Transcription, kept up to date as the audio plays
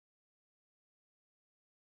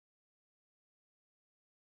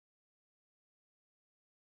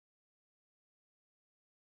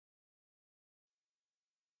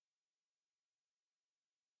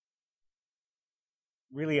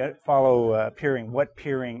really follow peering, what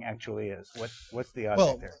peering actually is. What's the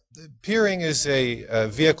object there? Peering is a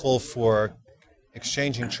vehicle for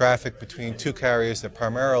exchanging traffic between two carriers that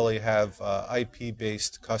primarily have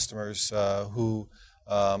IP-based customers who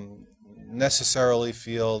necessarily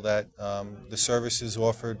feel that the services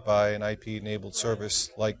offered by an IP-enabled service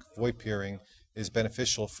like VoIP peering is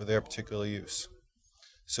beneficial for their particular use.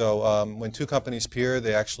 So when two companies peer,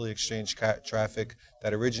 they actually exchange traffic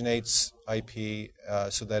that originates IP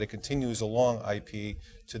so that it continues along IP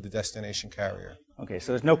to the destination carrier. Okay,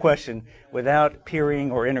 so there's no question, without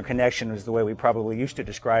peering or interconnection is the way we probably used to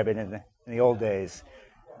describe it in the old days.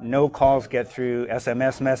 No calls get through,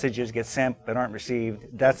 SMS messages get sent but aren't received.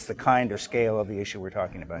 That's the kind of scale of the issue we're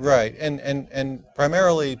talking about. Right, and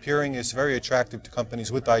primarily peering is very attractive to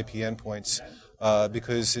companies with IP endpoints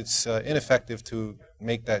because it's ineffective to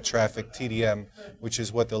make that traffic TDM, which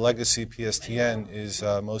is what the legacy PSTN is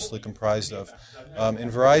mostly comprised of.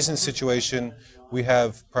 In Verizon's situation, we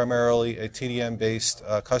have primarily a TDM-based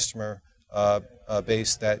customer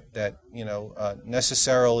base that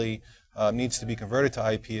necessarily needs to be converted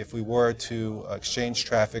to IP if we were to exchange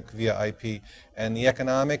traffic via IP. And the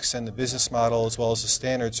economics and the business model as well as the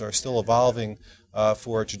standards are still evolving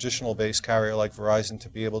for a traditional-based carrier like Verizon to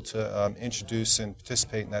be able to introduce and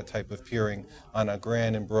participate in that type of peering on a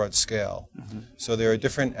grand and broad scale. Mm-hmm. So there are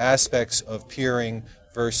different aspects of peering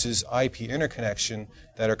versus IP interconnection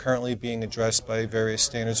that are currently being addressed by various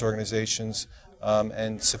standards organizations,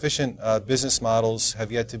 and sufficient business models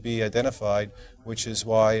have yet to be identified, which is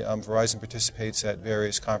why Verizon participates at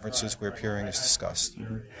various conferences where peering is discussed.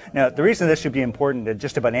 Mm-hmm. Now, the reason this should be important to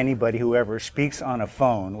just about anybody who ever speaks on a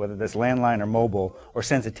phone, whether that's landline or mobile, or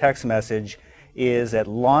sends a text message, is that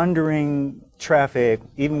laundering traffic,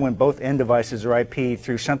 even when both end devices are IP,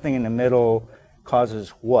 through something in the middle causes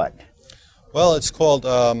what? Well, it's called,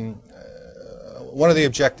 one of the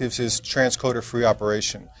objectives is transcoder-free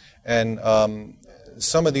operation. And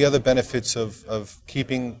some of the other benefits of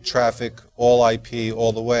keeping traffic all IP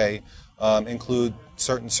all the way include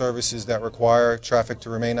certain services that require traffic to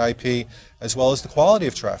remain IP, as well as the quality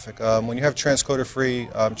of traffic. When you have transcoder-free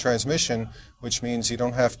transmission, which means you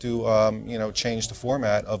don't have to change the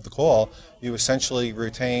format of the call, you essentially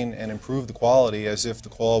retain and improve the quality as if the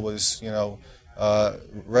call was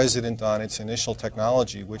resident on its initial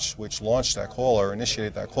technology, which launched that call or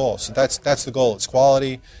initiated that call. So that's the goal. It's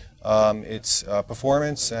quality, it's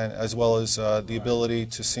performance, and as well as the ability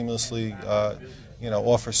to seamlessly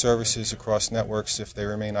offer services across networks if they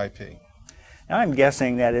remain IP. Now, I'm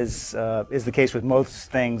guessing that is the case with most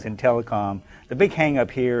things in telecom. The big hang-up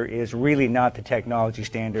here is really not the technology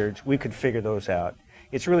standards. We could figure those out.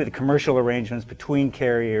 It's really the commercial arrangements between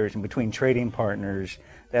carriers and between trading partners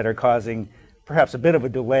that are causing perhaps a bit of a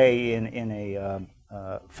delay in a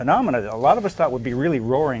phenomena that a lot of us thought would be really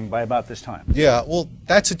roaring by about this time. Yeah, well,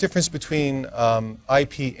 that's a difference between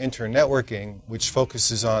IP internetworking, which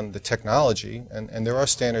focuses on the technology, and there are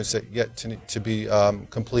standards that yet to be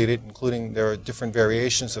completed, including there are different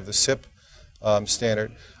variations of the SIP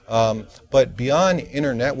standard. But beyond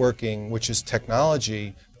internetworking, which is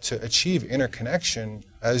technology, to achieve interconnection,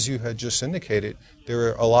 as you had just indicated, there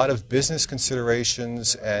are a lot of business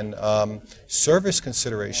considerations and service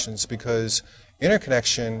considerations, because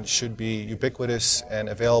interconnection should be ubiquitous and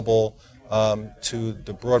available to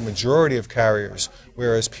the broad majority of carriers,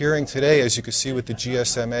 whereas peering today, as you can see with the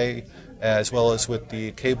GSMA as well as with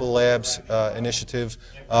the Cable Labs initiative,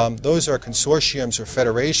 those are consortiums or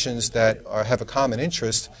federations that have a common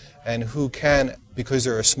interest and who can, because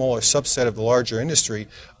they're a smaller subset of the larger industry,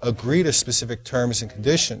 agree to specific terms and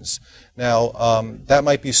conditions. Now, that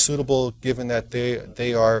might be suitable given that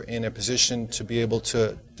they are in a position to be able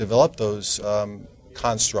to develop those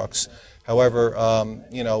constructs. However,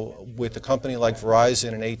 with a company like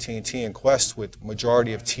Verizon and AT&T and Qwest with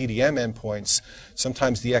majority of TDM endpoints,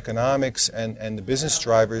 sometimes the economics and the business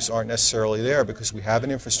drivers aren't necessarily there because we have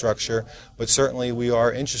an infrastructure, but certainly we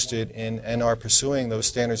are interested in and are pursuing those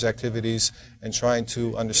standards activities and trying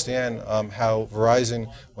to understand how Verizon,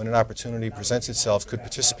 when an opportunity presents itself, could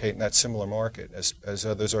participate in that similar market as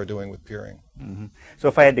others are doing with peering. Mm-hmm. So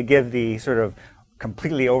if I had to give the sort of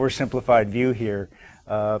completely oversimplified view here,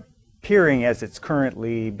 peering, as it's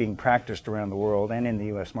currently being practiced around the world and in the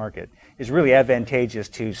U.S. market, is really advantageous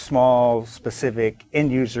to small, specific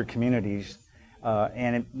end-user communities,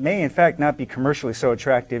 and it may, in fact, not be commercially so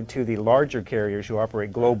attractive to the larger carriers who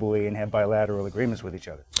operate globally and have bilateral agreements with each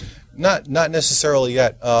other. Not necessarily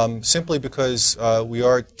yet, simply because we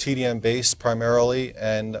are TDM-based primarily,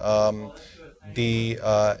 and the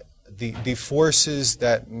the forces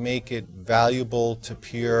that make it valuable to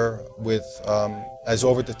peer with, as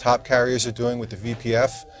over-the-top carriers are doing with the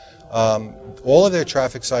VPF, all of their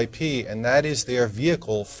traffic's IP, and that is their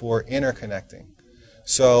vehicle for interconnecting.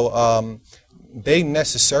 So they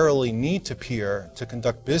necessarily need to peer to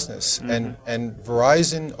conduct business, and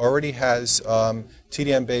Verizon already has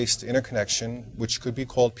TDM-based interconnection, which could be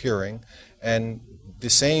called peering, and the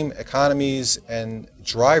same economies and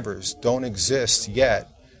drivers don't exist yet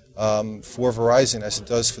for Verizon as it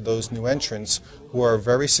does for those new entrants who are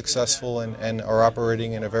very successful and are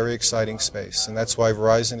operating in a very exciting space. And that's why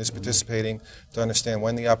Verizon is participating, to understand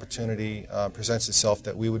when the opportunity presents itself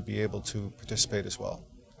that we would be able to participate as well.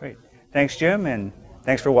 Great. Thanks, Jim, and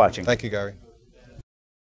thanks for watching. Thank you, Gary.